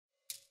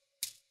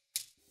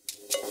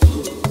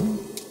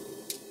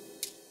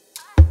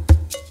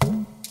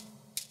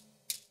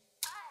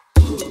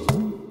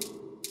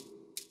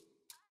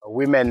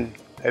women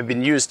have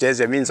been used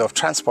as a means of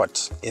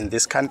transport in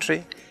this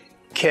country,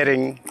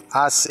 carrying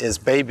us as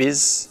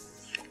babies,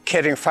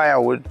 carrying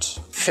firewood,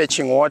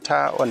 fetching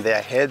water on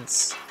their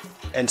heads.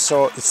 And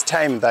so it's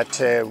time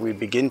that we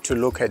begin to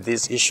look at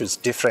these issues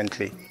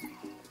differently.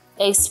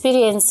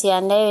 Experience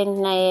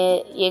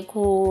yandayo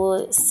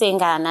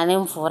yekusengana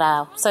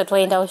nemvura kusati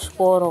waenda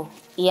kuchikoro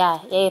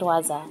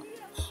yairwadza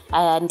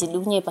handidi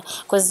kunyepa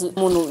because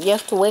you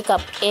have to wake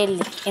up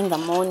early in the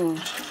morning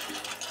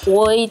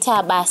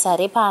woita basa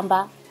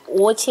repamba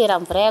wochera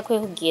mvura yako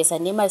yekugeza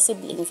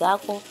nemasiblings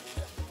ako.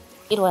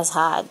 It was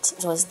hard,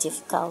 it was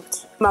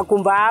difficult.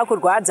 Makumba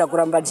akurwadza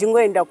kuramba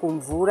ndingoenda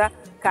kumvura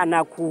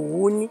kana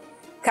kuhuni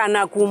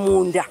kana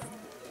kumunda.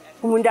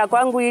 Kumunda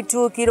kwangu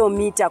 2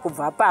 kilomita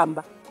kubva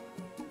pamba.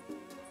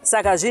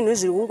 Saka zvinhu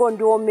zviri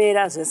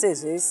kungondiomera zvese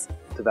zvese.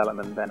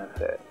 Development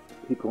benefit.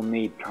 People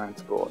need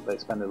transport. They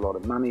spend a lot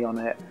of money on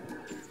it,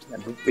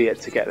 be it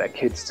to get their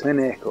kids to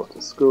clinic or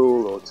to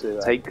school or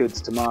to take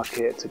goods to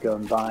market, to go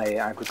and buy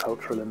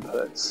agricultural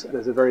inputs.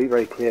 There's a very,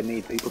 very clear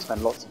need. People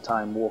spend lots of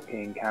time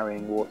walking,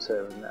 carrying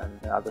water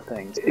and other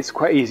things. It's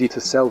quite easy to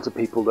sell to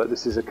people that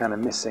this is a kind of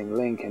missing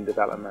link in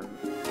development.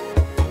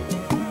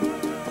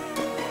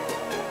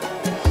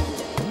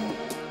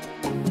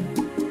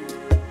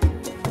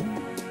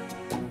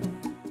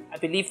 I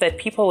believe that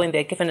people, when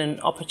they're given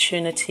an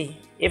opportunity,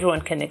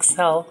 everyone can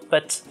excel,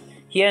 but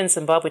here in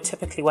Zimbabwe,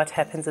 typically what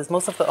happens is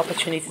most of the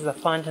opportunities are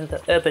found in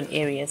the urban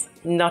areas,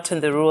 not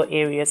in the rural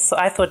areas. So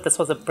I thought this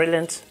was a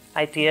brilliant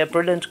idea,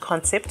 brilliant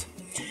concept,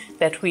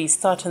 that we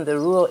start in the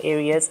rural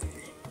areas,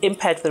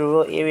 impact the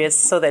rural areas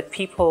so that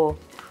people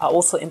are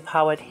also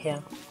empowered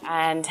here.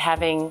 And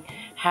having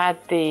had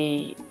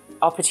the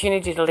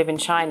opportunity to live in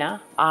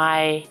China,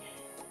 I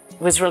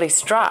was really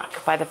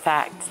struck by the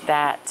fact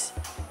that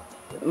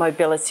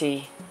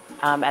mobility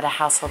at a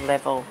household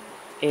level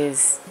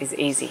is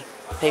easy.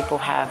 People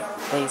have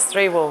these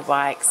 3-wheel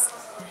bikes,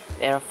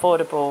 they're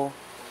affordable,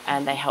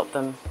 and they help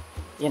them,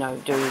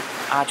 do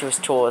arduous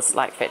chores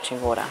like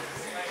fetching water.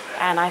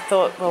 And I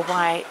thought, well,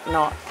 why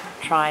not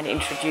try and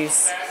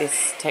introduce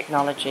this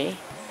technology,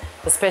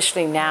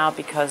 especially now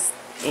because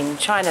in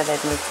China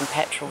they've moved from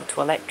petrol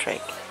to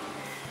electric,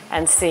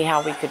 and see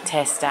how we could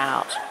test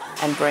out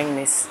and bring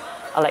this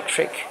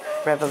electric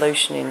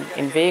revolution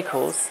in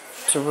vehicles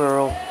to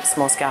rural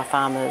small-scale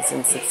farmers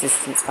and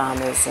subsistence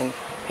farmers and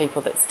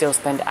people that still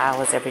spend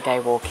hours every day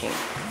walking.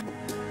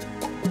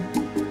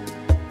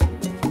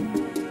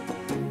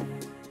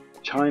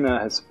 China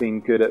has been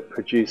good at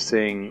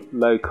producing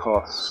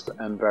low-cost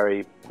and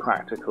very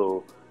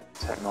practical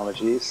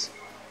technologies,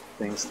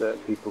 things that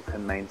people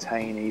can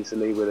maintain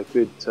easily with a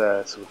good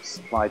sort of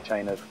supply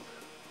chain of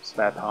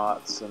spare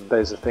parts, and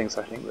those are things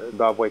I think that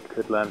Zimbabwe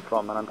could learn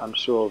from, and I'm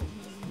sure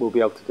we'll be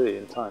able to do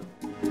in time.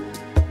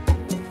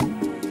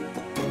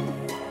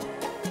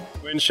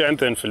 When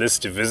Shanta and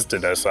Felicity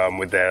visited us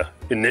with their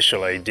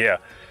initial idea,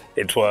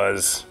 it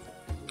was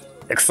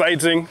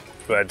exciting,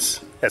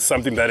 but it's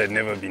something that had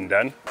never been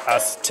done.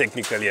 Us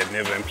technically had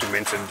never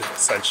implemented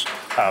such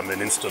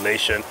an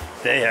installation.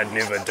 They had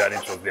never done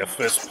it. It was their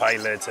first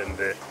pilot, and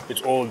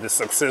the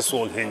success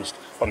all hinged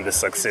on the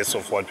success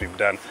of what we've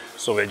done.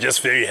 So we're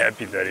just very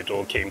happy that it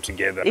all came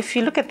together. If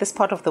you look at this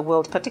part of the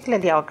world,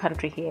 particularly our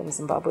country here in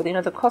Zimbabwe,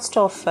 the cost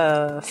of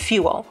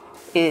fuel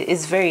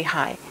is very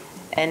high.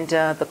 And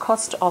the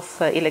cost of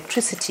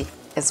electricity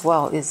as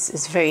well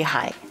is very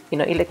high.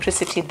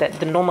 Electricity,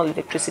 the normal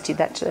electricity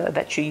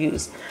that you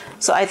use.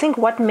 So I think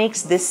what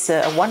makes this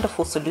a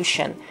wonderful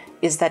solution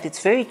is that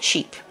it's very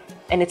cheap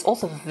and it's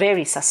also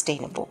very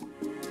sustainable.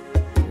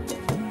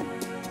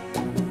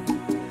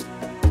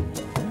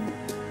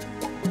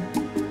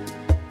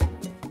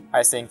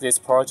 I think this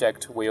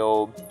project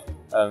will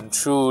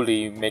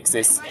truly make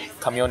this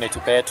community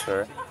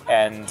better.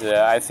 And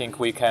I think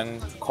we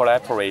can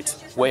collaborate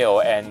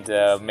well and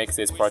make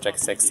this project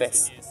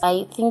success.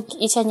 I think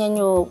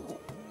ichanyanyo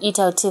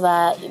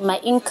itautiwa my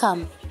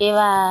income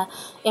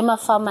ema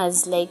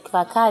farmers like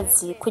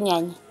vakadzi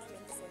kunyanya.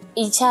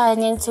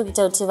 Ichanyanyo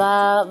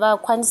itautiwa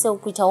vakwanise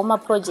kuitawo ma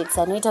projects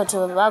anoita kuti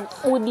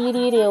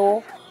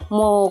vabudirirewo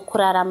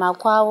mukurarama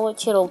kwavo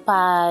chero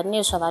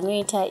pane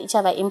zvavanoita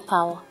ichava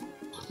empower.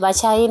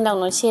 Vachaenda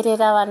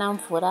kunocherera vana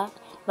mvura.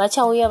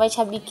 Vachauya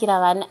vachabikira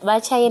vana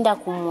vachaenda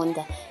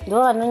kumunda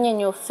ndo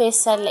vanonyanya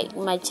face like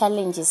my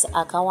challenges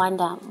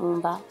akawanda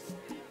mumba.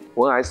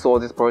 When I saw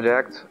this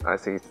project, I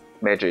think it's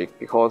magic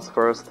because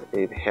first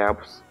it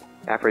helps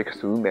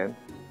Africa's women.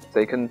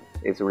 Second,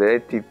 it's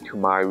related to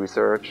my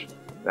research.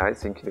 I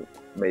think it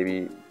may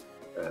be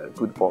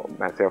good for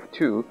myself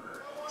too.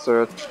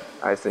 Third,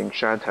 I think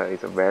Shanta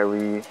is a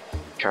very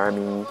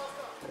charming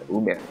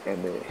woman,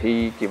 and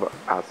he gives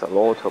us a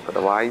lot of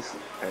advice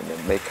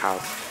and make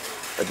us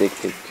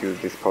addicted to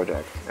this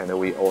project, and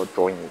we all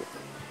joined it.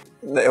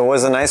 It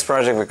was a nice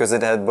project because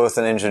it had both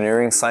an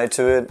engineering side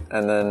to it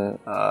and then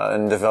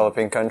in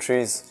developing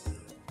countries.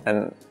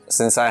 And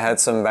since I had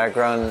some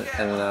background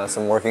and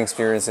some working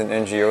experience in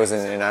NGOs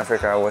in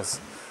Africa, I was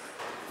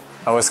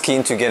I was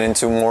keen to get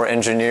into more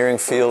engineering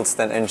fields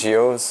than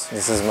NGOs.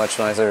 This is much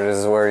nicer. This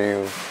is where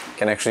you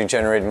can actually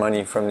generate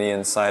money from the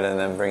inside and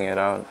then bring it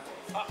out.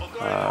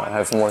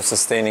 Have more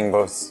sustaining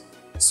both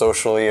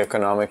socially,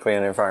 economically,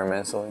 and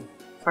environmentally.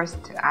 First,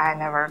 I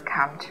never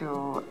come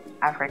to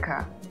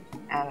Africa,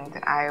 and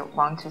I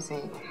want to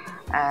see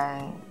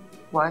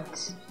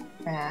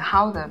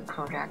how the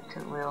project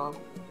will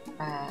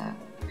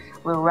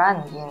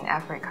run in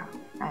Africa,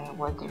 and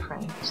what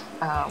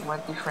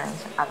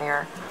difference are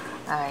there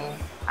in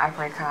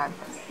Africa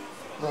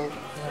with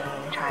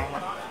in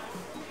China.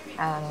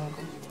 And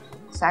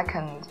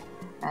second,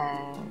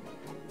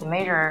 the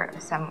major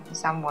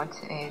somewhat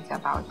is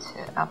about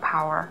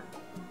power,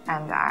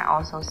 and I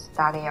also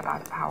study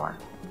about power.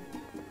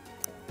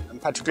 I'm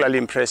particularly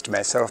impressed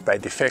myself by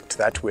the fact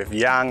that we have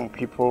young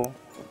people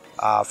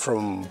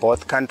from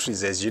both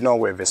countries. As you know,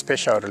 we have a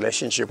special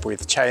relationship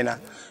with China,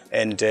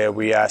 and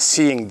we are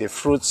seeing the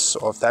fruits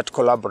of that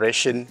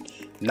collaboration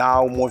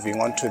now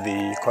moving on to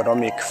the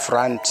economic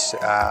front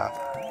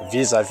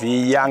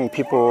vis-a-vis young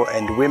people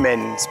and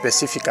women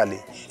specifically.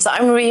 So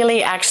I'm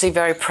really actually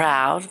very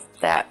proud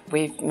that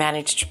we've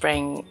managed to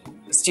bring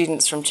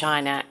students from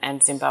China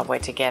and Zimbabwe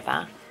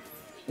together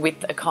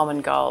with a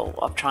common goal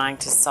of trying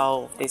to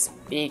solve this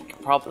big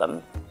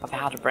problem of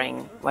how to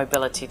bring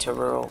mobility to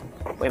rural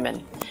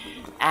women.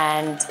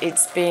 And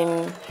it's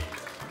been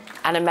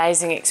an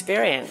amazing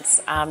experience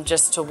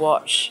just to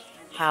watch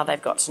how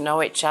they've got to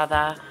know each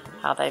other,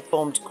 how they've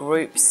formed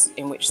groups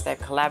in which they've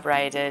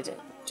collaborated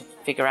to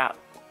figure out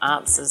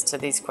answers to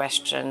these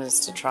questions,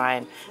 to try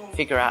and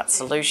figure out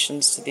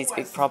solutions to these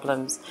big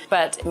problems.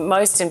 But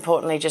most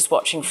importantly, just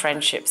watching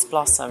friendships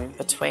blossom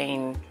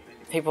between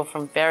people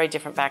from very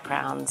different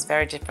backgrounds,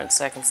 very different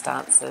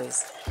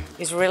circumstances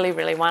is really,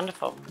 really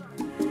wonderful.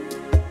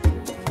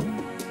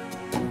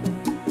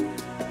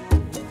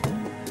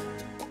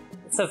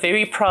 It's a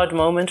very proud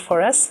moment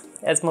for us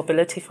as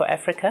Mobility for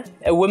Africa,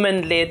 a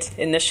women-led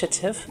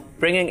initiative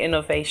bringing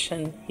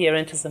innovation here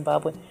into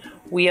Zimbabwe.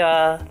 We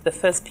are the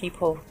first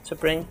people to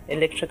bring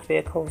electric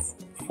vehicles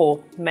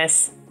for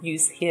mass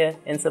use here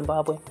in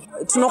Zimbabwe.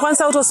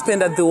 Tinokwanisa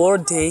kutospenda the whole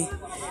day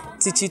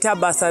tichiita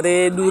basa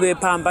redu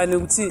repamba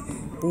nekuti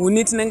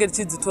huni tinenge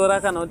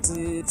tichidzitora kana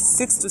kuti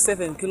 6 to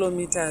 7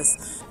 kilometers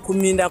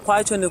kuminda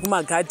kwacho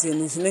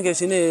nekumagadheni zvinenge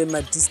zvine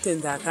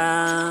madistance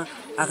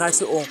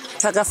akati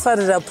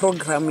takafarira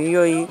program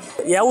iyoyi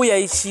yauya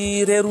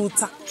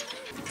ichirerutsa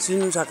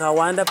zvinhu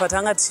zvakawanda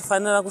patanga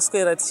tichifanira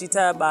kuswera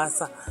tichiita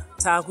basa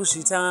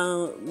taakuzviita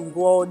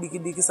nguva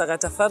diki saka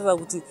tafarira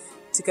kuti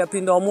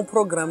tikapindawo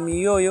muprogramu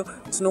iyoyo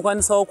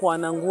tinokwanisawo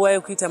kuwana nguva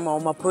yekuita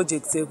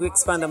maprojects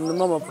ekuexpanda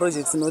mune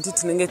maprojects nokuti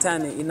tinenge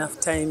taane enough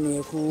time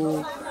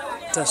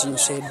yekuita zvinhu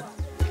zvedu.